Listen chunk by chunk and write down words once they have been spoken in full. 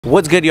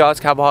What's good, y'all?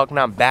 It's Capaholic and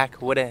I'm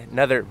back with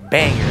another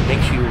banger.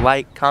 Make sure you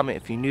like, comment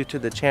if you're new to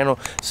the channel,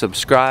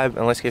 subscribe,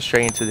 and let's get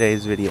straight into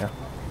today's video.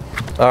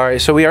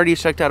 Alright, so we already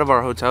checked out of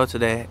our hotel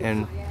today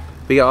and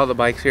we got all the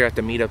bikes here at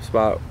the meetup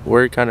spot.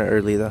 We're kind of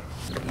early though.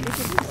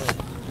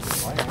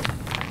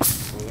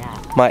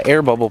 My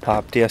air bubble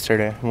popped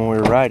yesterday when we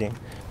were riding.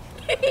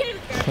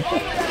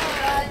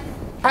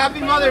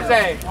 Happy Mother's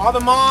Day, all the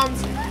moms,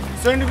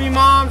 soon-to-be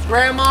moms,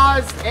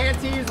 grandmas,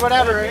 aunties,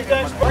 whatever.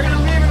 We're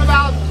gonna leave in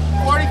about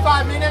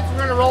 45 minutes. We're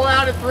gonna roll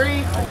out at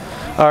 3.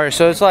 Alright,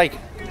 so it's like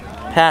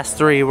past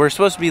 3. We're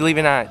supposed to be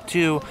leaving at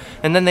 2,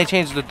 and then they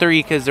changed to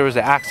 3 because there was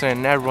an accident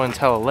and everyone's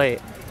hella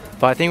late.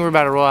 But I think we're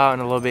about to roll out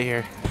in a little bit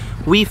here.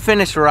 We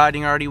finished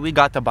riding already. We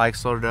got the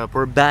bikes loaded up.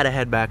 We're about to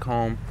head back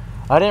home.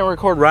 I didn't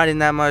record riding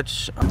that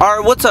much.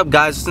 Alright, what's up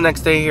guys? It's the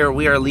next day here.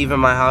 We are leaving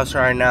my house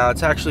right now.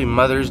 It's actually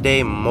Mother's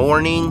Day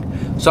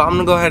morning. So I'm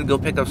gonna go ahead and go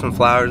pick up some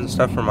flowers and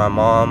stuff for my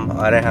mom.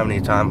 I didn't have any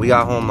time. We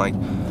got home like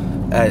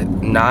at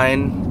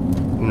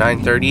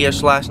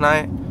 9:30ish last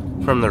night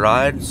from the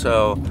ride.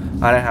 So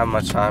I didn't have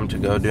much time to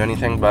go do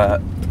anything,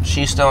 but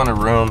she's still in her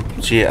room.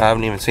 I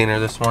haven't even seen her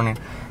this morning.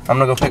 I'm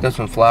gonna go pick up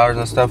some flowers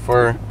and stuff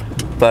for her.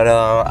 But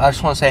I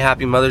just wanna say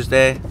happy Mother's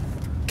Day.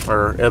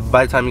 Or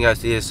by the time you guys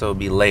see this, it'll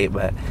be late,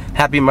 but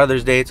happy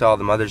Mother's Day to all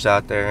the mothers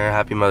out there.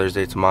 Happy Mother's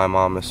Day to my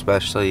mom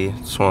especially.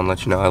 Just want to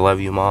let you know I love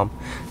you, Mom.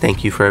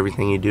 Thank you for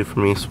everything you do for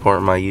me,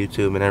 supporting my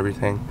YouTube and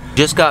everything.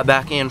 Just got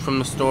back in from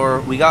the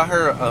store. We got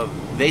her a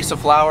vase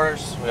of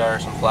flowers. We got her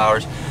some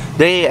flowers.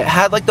 They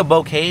had like the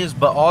bouquets,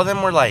 but all of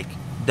them were like,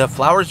 the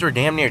flowers were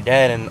damn near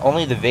dead and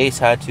only the vase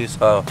had to,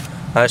 so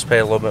I just paid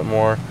a little bit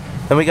more.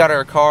 Then we got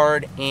her a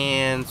card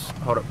and,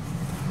 hold up.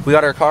 We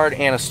got our card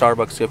and a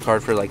Starbucks gift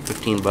card for like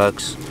 15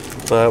 bucks.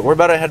 But we're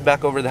about to head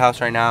back over to the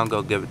house right now and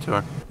go give it to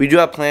her. We do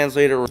have plans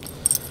later.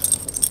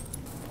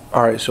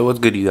 Alright, so what's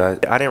good, you guys?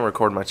 I didn't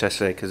record much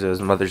yesterday because it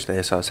was Mother's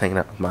Day, so I was hanging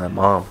out with my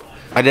mom.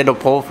 I did a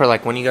poll for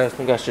like when you guys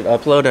think I should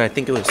upload, and I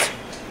think it was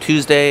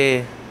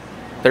Tuesday,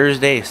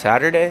 Thursday,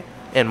 Saturday,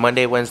 and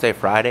Monday, Wednesday,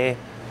 Friday.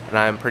 And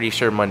I'm pretty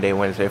sure Monday,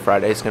 Wednesday,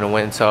 Friday is going to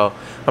win. So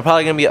I'm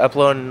probably going to be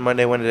uploading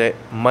Monday,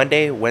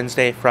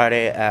 Wednesday,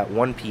 Friday at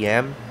 1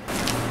 p.m.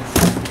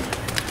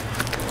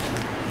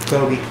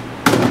 Kobe. I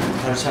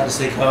just had to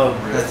say Kobe.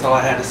 That's all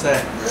I had to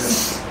say.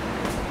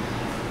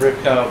 Rip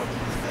Kobe.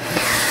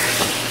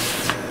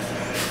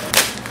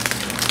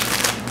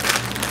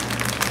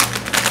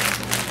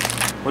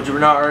 Would you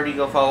not already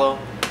go follow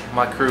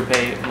my crew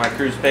page, my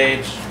crew's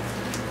page?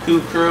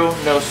 Crew,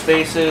 no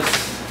spaces.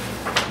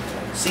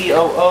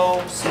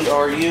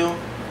 COOCRU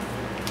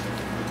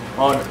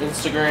on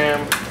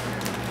Instagram.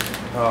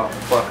 Oh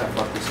fuck! I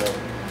fucked this up.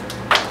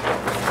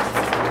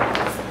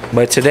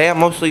 But today I'm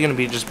mostly going to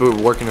be just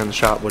working in the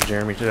shop with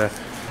Jeremy today.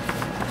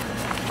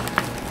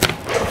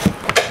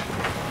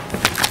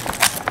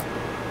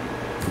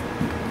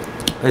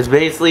 It's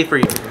basically for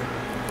you.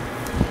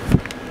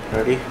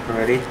 Ready?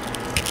 Ready?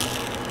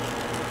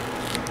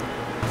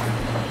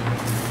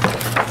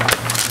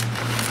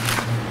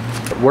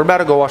 We're about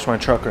to go wash my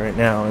truck right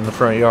now in the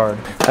front yard.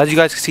 As you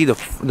guys can see,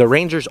 the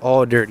Ranger's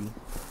all dirty.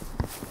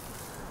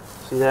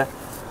 See that?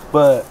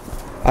 But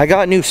I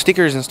got new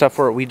stickers and stuff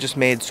for it we just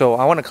made, so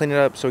I want to clean it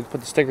up so we can put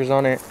the stickers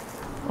on it.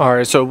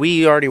 Alright, so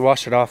we already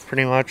washed it off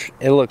pretty much.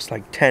 It looks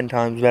like 10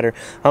 times better.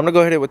 I'm going to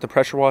go hit it with the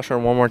pressure washer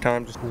one more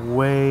time. Just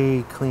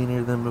way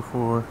cleaner than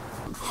before.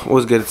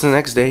 What's good? It's the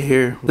next day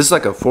here. This is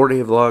like a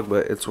 4-day vlog,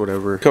 but it's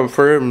whatever.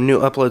 Confirmed new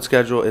upload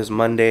schedule is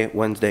Monday,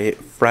 Wednesday,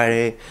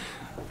 Friday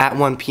at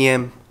 1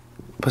 p.m.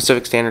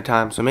 Pacific Standard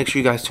Time. So make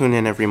sure you guys tune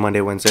in every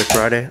Monday, Wednesday,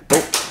 Friday.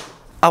 Oh,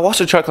 I washed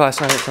the truck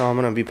last night, so I'm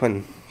going to be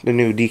putting the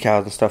new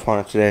decals and stuff on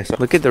it today. So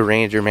look at the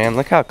Ranger, man.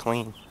 Look how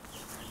clean.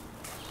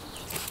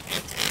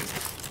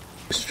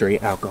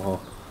 Straight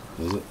alcohol.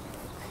 Is it?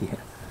 Yeah.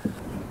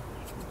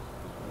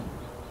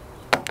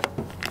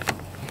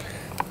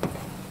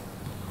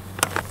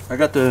 I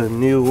got the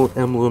new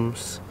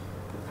emblems,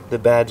 the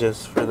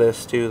badges for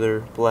this too. They're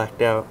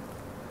blacked out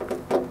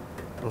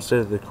instead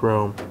of the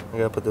chrome. I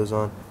gotta put those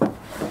on.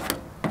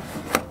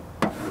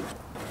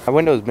 My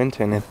window's been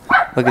tinted.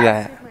 Look at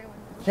that.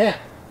 Yeah.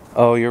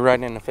 Oh, you're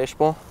riding in a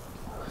fishbowl?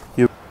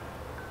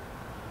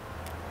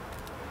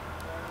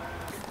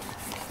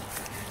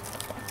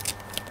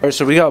 Alright,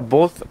 so we got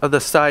both of the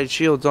side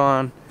shields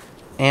on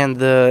and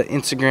the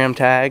Instagram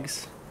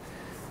tags.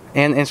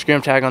 And the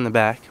Instagram tag on the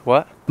back.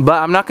 What? But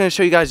I'm not going to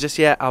show you guys just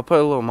yet. I'll put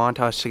a little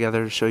montage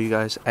together to show you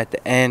guys at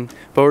the end.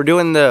 But we're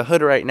doing the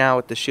hood right now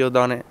with the shield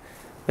on it.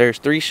 There's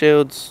 3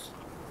 shields,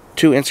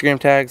 2 Instagram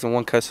tags, and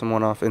 1 custom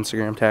one-off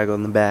Instagram tag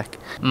on the back.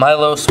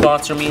 Milo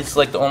sponsor me. It's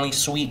like the only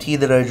sweet tea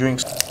that I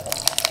drink.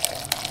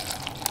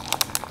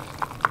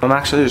 I'm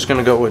actually just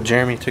gonna go with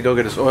Jeremy to go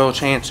get his oil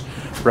change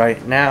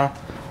right now.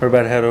 We're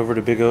about to head over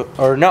to Big O,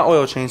 or not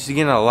oil change, he's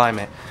getting an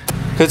alignment.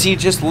 Cause he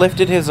just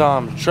lifted his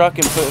truck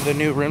and put the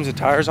new rims and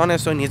tires on it,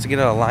 so he needs to get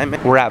an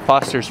alignment. We're at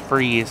Foster's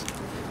Freeze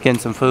getting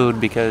some food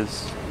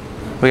because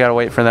we gotta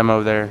wait for them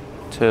over there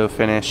to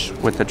finish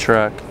with the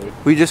truck.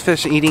 We just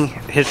finished eating.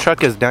 His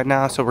truck is done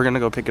now, so we're gonna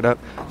go pick it up.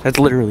 That's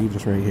literally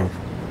just right here.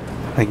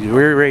 Like,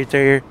 we're right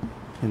there.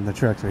 in the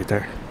trucks right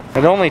there.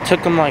 It only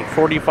took them like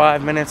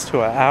 45 minutes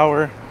to an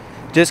hour.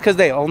 Just because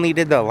they only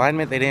did the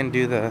alignment, they didn't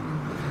do the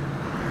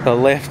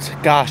lift.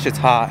 Gosh, it's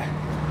hot.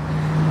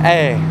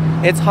 Hey,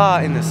 it's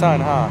hot in the sun,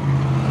 huh?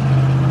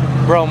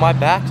 Bro, my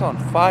back's on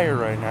fire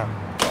right now.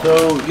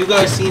 So, you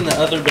guys seen the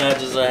other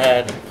badges I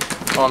had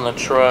on the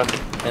truck.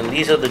 And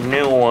these are the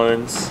new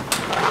ones.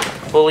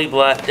 Fully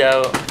blacked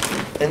out.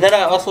 And then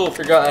I also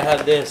forgot I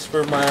had this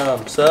for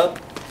my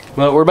sub.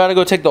 But we're about to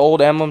go take the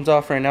old emblems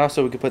off right now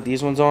so we can put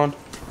these ones on.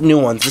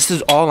 New ones. This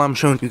is all I'm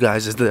showing you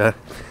guys is the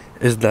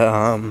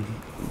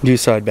new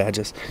side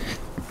badges.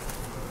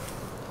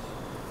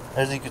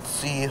 As you can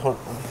see, hold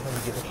on, let me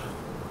get it.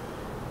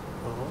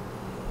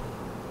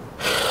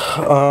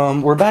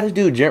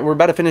 We're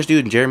about to finish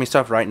doing Jeremy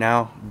stuff right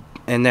now,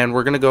 and then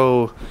we're gonna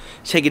go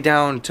take it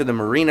down to the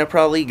marina,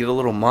 probably get a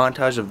little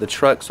montage of the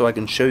truck so I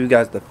can show you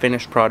guys the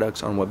finished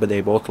products on what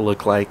they both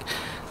look like.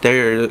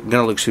 They're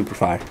gonna look super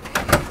fire.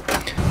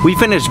 We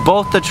finished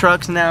both the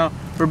trucks now.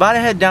 We're about to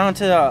head down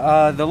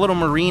to the little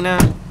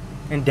marina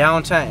in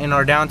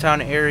our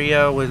downtown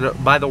area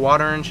by the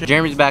water and shit.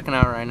 Jeremy's backing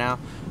out right now.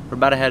 We're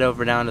about to head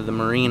over down to the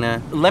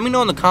marina. Let me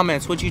know in the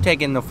comments what you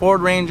taking, the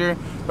Ford Ranger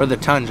or the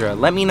Tundra.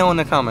 Let me know in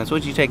the comments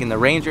what you taking, the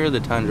Ranger or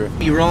the Tundra.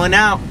 Be rolling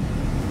out.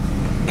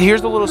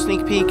 Here's a little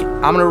sneak peek.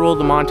 I'm gonna roll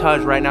the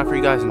montage right now for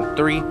you guys in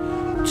 3,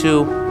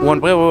 2, 1.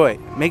 Wait.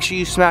 Make sure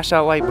you smash that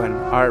like button.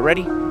 All right,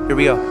 ready? Here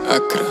we go.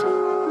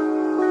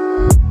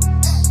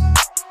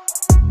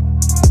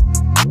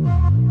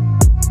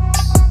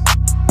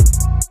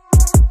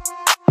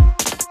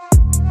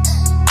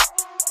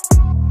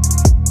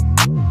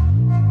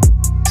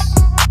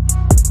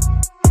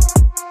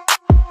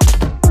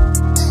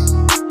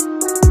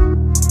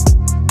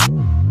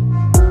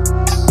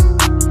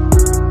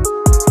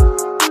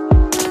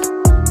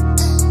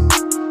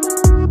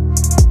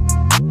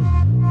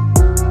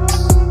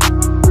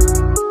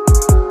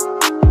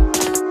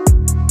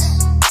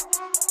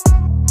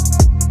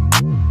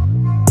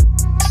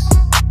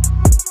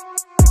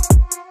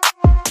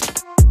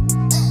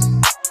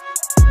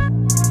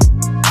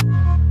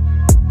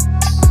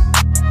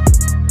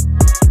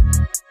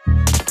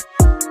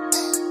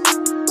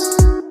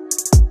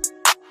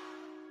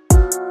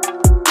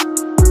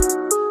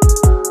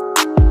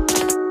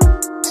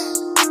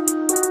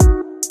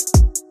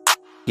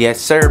 Yes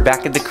sir,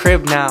 back at the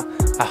crib now.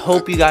 I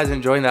hope you guys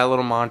enjoyed that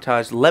little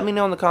montage. Let me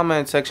know in the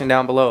comment section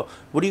down below.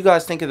 What do you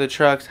guys think of the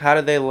trucks? How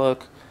do they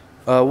look?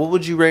 What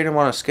would you rate them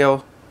on a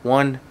scale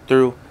 1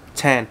 through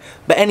 10?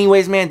 But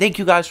anyways, man, thank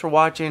you guys for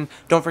watching.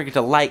 Don't forget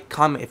to like,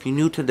 comment. If you're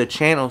new to the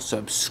channel,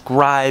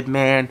 subscribe,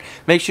 man.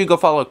 Make sure you go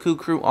follow Coup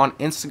Crew on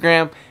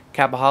Instagram.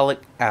 Capaholic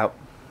out.